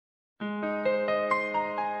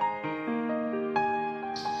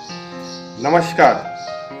नमस्कार।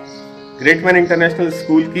 Great man international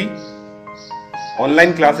school की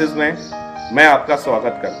online classes में मैं आपका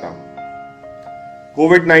स्वागत करता हूं।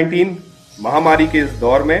 कोविड-19 महामारी के इस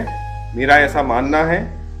दौर में मेरा ऐसा मानना है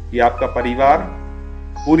कि आपका परिवार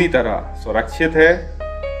पूरी तरह सुरक्षित है,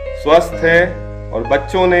 स्वस्थ है और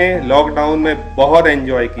बच्चों ने लॉकडाउन में बहुत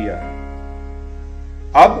एंजॉय किया है।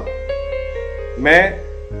 अब मैं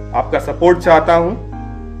आपका सपोर्ट चाहता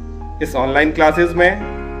हूं। इस ऑनलाइन क्लासेस में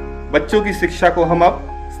बच्चों की शिक्षा को हम अब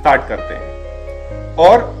स्टार्ट करते हैं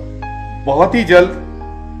और बहुत ही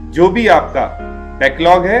जल्द जो भी आपका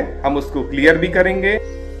बैकलॉग है हम उसको क्लियर भी करेंगे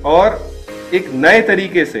और एक नए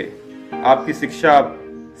तरीके से आपकी शिक्षा अब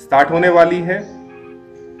स्टार्ट होने वाली है।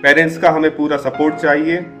 पेरेंट्स का हमें पूरा सपोर्ट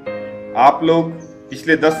चाहिए। आप लोग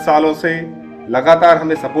पिछले 10 सालों से लगातार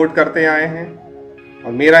हमें सपोर्ट करते आए हैं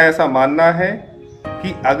और मेरा ऐसा मानना है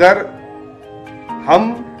कि अगर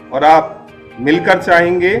हम और आप मिलकर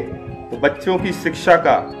चाहेंगे तो बच्चों की शिक्षा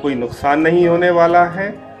का कोई नुकसान नहीं होने वाला है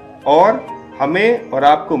और हमें और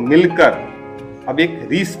आपको मिलकर अब एक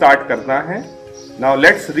रीस्टार्ट करना है। Now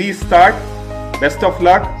let's restart. Best of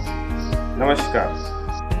luck. नमस्कार।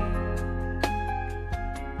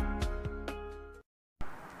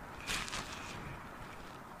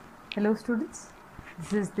 Hello students,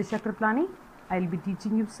 this is Disha Kriplani. I will be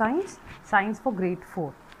teaching you science for grade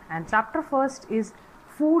 4, and chapter first is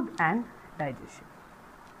food and digestion.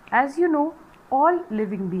 As you know, all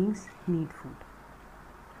living beings need food.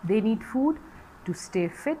 They need food to stay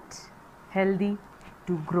fit, healthy,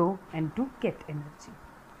 to grow and to get energy.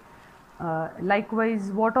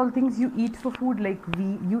 Likewise, what all things you eat for food, like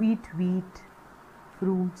you eat wheat,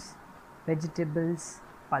 fruits, vegetables,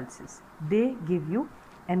 pulses. They give you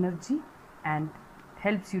energy and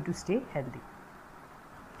helps you to stay healthy.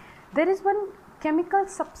 There is one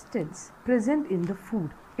chemical substance present in the food.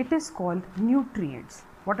 It is called nutrients.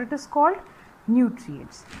 What it is called?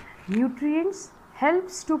 Nutrients. Nutrients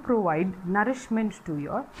helps to provide nourishment to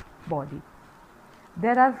your body.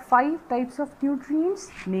 There are 5 types of nutrients,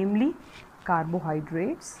 namely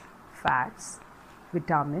carbohydrates, fats,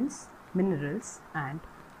 vitamins, minerals and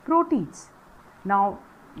proteins. Now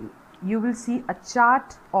you will see a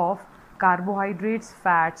chart of carbohydrates,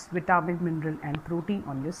 fats, vitamin, mineral and protein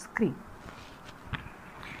on your screen.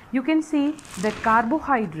 You can see that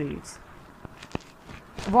carbohydrates,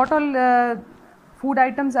 what all food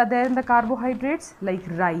items are there in the carbohydrates, like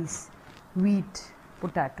rice, wheat,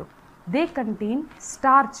 potato. They contain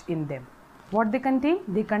starch in them. What they contain?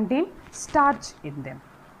 They contain starch in them.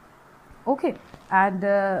 Okay, and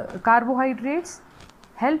carbohydrates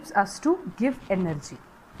helps us to give energy.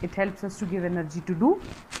 It helps us to give energy to do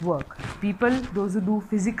work. People, those who do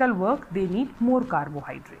physical work, they need more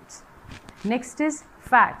carbohydrates. Next is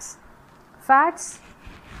fats. Fats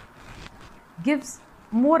gives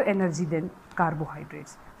more energy than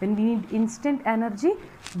carbohydrates. When we need instant energy,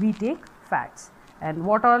 we take fats. And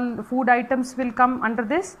what all food items will come under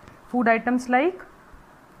this? Food items like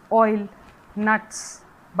oil, nuts,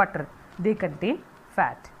 butter, they contain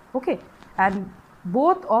fat. Okay, and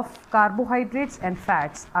both of carbohydrates and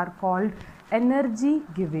fats are called energy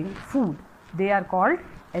giving food. They are called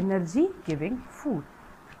energy giving food.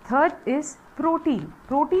 Third is protein.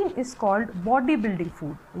 Protein is called bodybuilding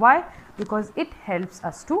food. Why? Because it helps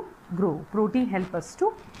us to grow. Protein helps us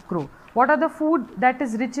to grow. What are the food that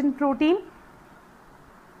is rich in protein?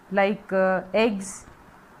 Like eggs,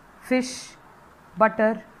 fish,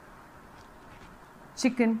 butter,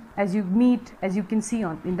 chicken, meat, as you can see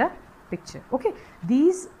in the picture. Okay,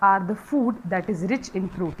 these are the food that is rich in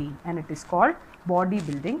protein and it is called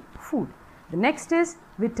bodybuilding food. The next is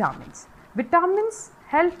vitamins. Vitamins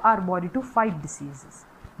help our body to fight diseases.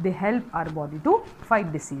 They help our body to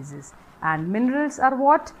fight diseases. And minerals are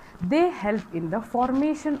what? They help in the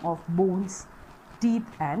formation of bones, teeth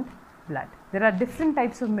and blood. There are different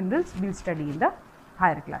types of minerals we will study in the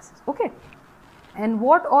higher classes. Okay. And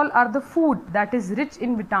what all are the food that is rich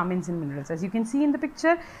in vitamins and minerals? As you can see in the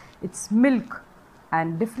picture, it's milk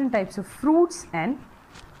and different types of fruits and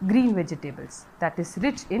green vegetables that is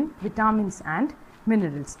rich in vitamins and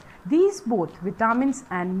minerals. These both vitamins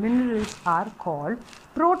and minerals are called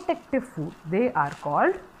protective food. They are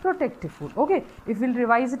called protective food. Okay, if we'll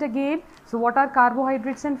revise it again. So what are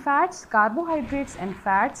carbohydrates and fats? Carbohydrates and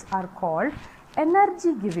fats are called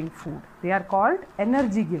energy giving food. They are called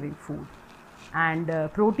energy giving food. And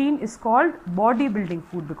protein is called bodybuilding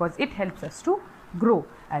food because it helps us to grow.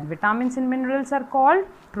 And vitamins and minerals are called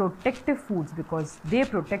protective foods because they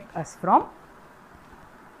protect us from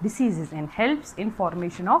diseases and helps in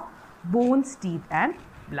formation of bones, teeth and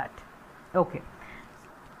blood. Okay,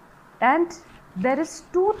 and there is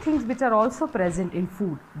two things which are also present in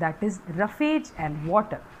food, that is roughage and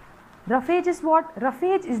water. Roughage is what?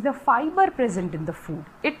 Roughage is the fiber present in the food.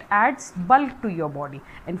 It adds bulk to your body,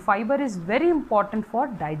 and fiber is very important for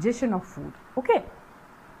digestion of food. Okay,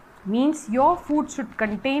 means your food should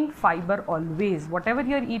contain fiber always. Whatever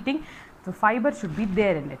you are eating, the fiber should be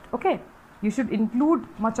there in it. Okay, you should include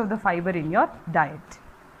much of the fiber in your diet.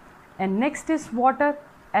 And next is water.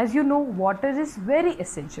 As you know, water is very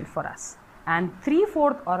essential for us, and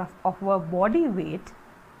 3/4 of our body weight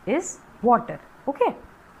is water. Okay,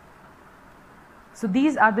 so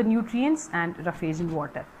these are the nutrients and roughage in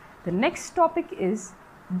water. The next topic is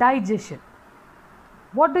digestion.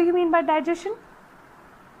 What do you mean by digestion?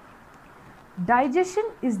 Digestion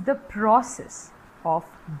is the process of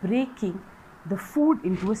breaking the food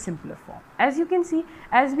into a simpler form. As you can see,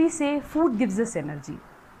 as we say, food gives us energy.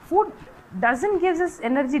 Food doesn't give us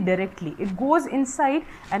energy directly. It goes inside,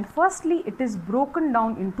 and firstly it is broken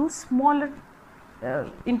down into small,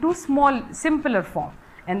 simpler form,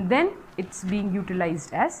 and then it's being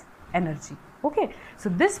utilized as energy. Okay, so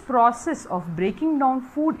this process of breaking down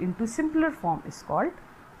food into simpler form is called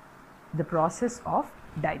the process of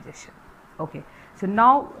digestion. Okay, so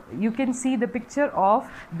now you can see the picture of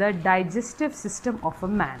the digestive system of a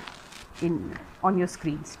man on your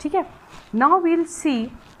screens. Okay, now we'll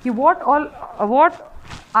see what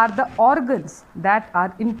are the organs that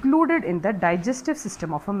are included in the digestive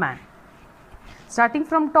system of a man. Starting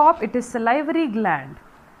from top, it is salivary gland,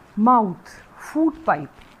 mouth, food pipe,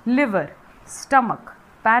 liver, stomach,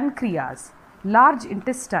 pancreas, large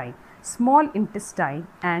intestine, small intestine,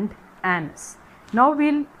 and anus. Now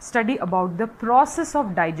we'll study about the process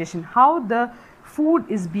of digestion, how the food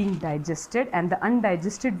is being digested and the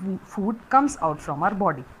undigested food comes out from our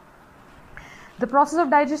body. The process of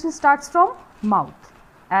digestion starts from mouth,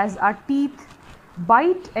 as our teeth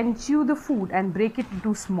bite and chew the food and break it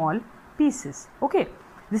into small pieces. Okay,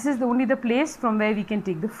 this is only the place from where we can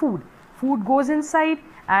take the food. Food goes inside,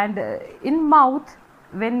 and in mouth,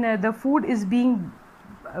 when the food is being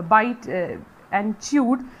bite and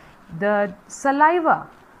chewed, the saliva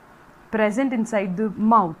present inside the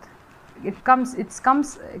mouth, it comes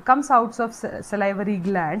out of salivary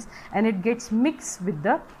glands, and it gets mixed with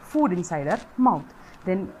the food inside our mouth.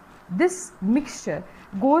 Then this mixture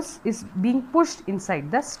is being pushed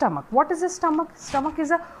inside the stomach. What is the stomach? Stomach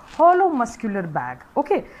is a hollow muscular bag.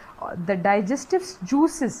 Okay, the digestive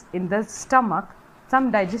juices in the stomach,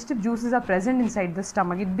 some digestive juices are present inside the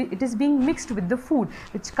stomach. It is being mixed with the food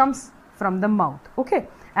which comes from the mouth. Okay,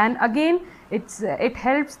 and again it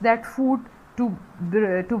helps that food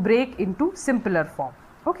to break into simpler form.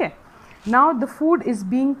 Okay, now the food is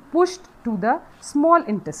being pushed to the small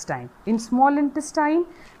intestine. In small intestine,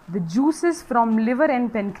 the juices from liver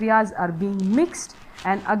and pancreas are being mixed,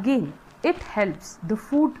 and again it helps the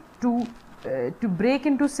food to break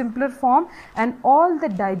into simpler form, and all the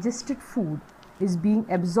digested food is being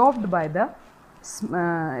absorbed by the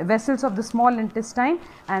vessels of the small intestine,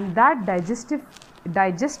 and that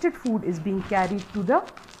digested food is being carried to the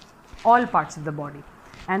all parts of the body,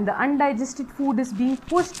 and the undigested food is being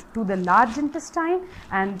pushed to the large intestine,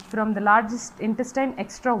 and from the largest intestine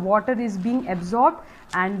extra water is being absorbed,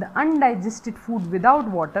 and the undigested food without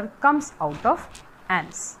water comes out of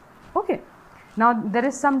anus. Okay, now there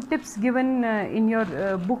is some tips given in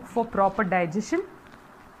your book for proper digestion.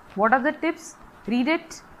 What are the tips? Read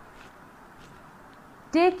it.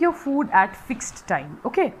 Take your food at fixed time.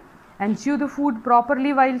 Okay, and chew the food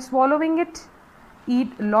properly while swallowing it.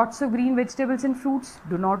 Eat lots of green vegetables and fruits.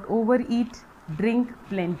 Do not overeat. Drink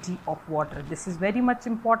plenty of water. This is very much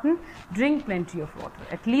important. Drink plenty of water.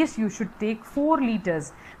 At least you should take 4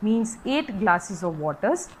 liters, means 8 glasses of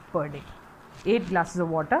water per day. 8 glasses of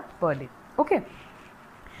water per day. Okay.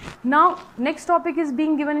 Now next topic is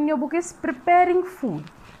being given in your book is preparing food.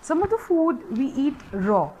 Some of the food we eat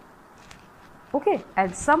raw. Okay,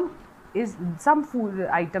 and some food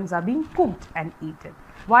items are being cooked and eaten.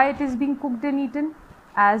 Why it is being cooked and eaten?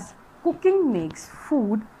 As cooking makes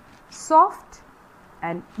food soft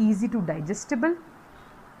and easy to digestible,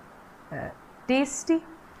 tasty,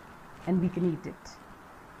 and we can eat it.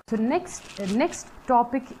 So next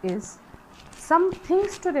topic is some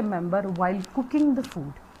things to remember while cooking the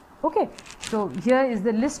food. Okay, so here is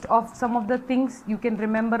the list of some of the things you can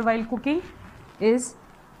remember while cooking. Is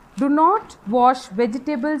do not wash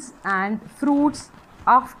vegetables and fruits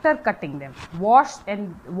after cutting them. Wash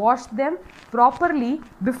them properly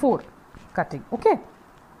before cutting. Okay,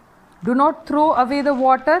 do not throw away the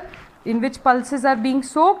water in which pulses are being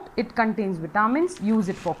soaked. It contains vitamins. Use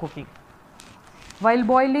it for cooking. While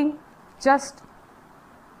boiling, just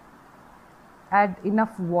add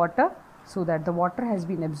enough water so that the water has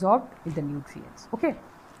been absorbed in the nutrients. Okay,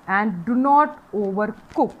 and do not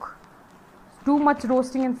overcook. Too much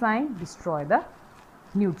roasting and frying destroy the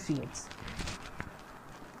nutrients.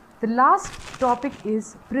 The last topic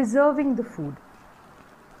is preserving the food.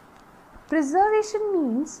 Preservation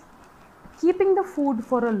means keeping the food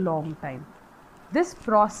for a long time. This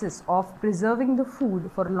process of preserving the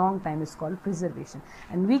food for a long time is called preservation,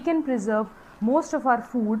 and we can preserve most of our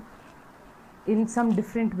food in some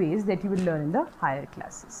different ways that you will learn in the higher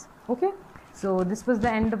classes. Okay, so this was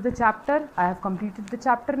the end of the chapter. I have completed the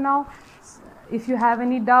chapter now. If you have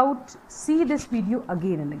any doubt, see this video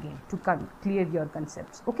again and again to clear your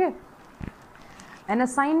concepts. Okay, an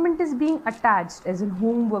assignment is being attached as a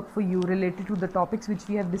homework for you related to the topics which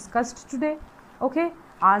we have discussed today. Okay,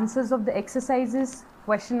 answers of the exercises,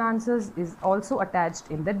 question answers is also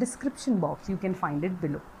attached in the description box. You can find it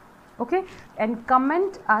below. Okay, and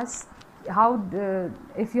comment us how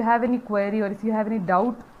if you have any query or if you have any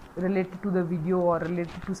doubt related to the video or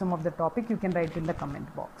related to some of the topic, you can write in the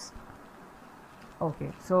comment box.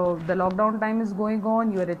 Okay, so the lockdown time is going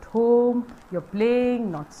on, you are at home, you're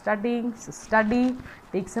playing, not studying, so study,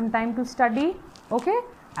 take some time to study. Okay,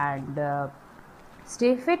 and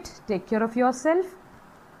stay fit, take care of yourself,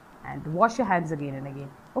 and wash your hands again and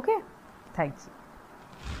again. Okay, thank you.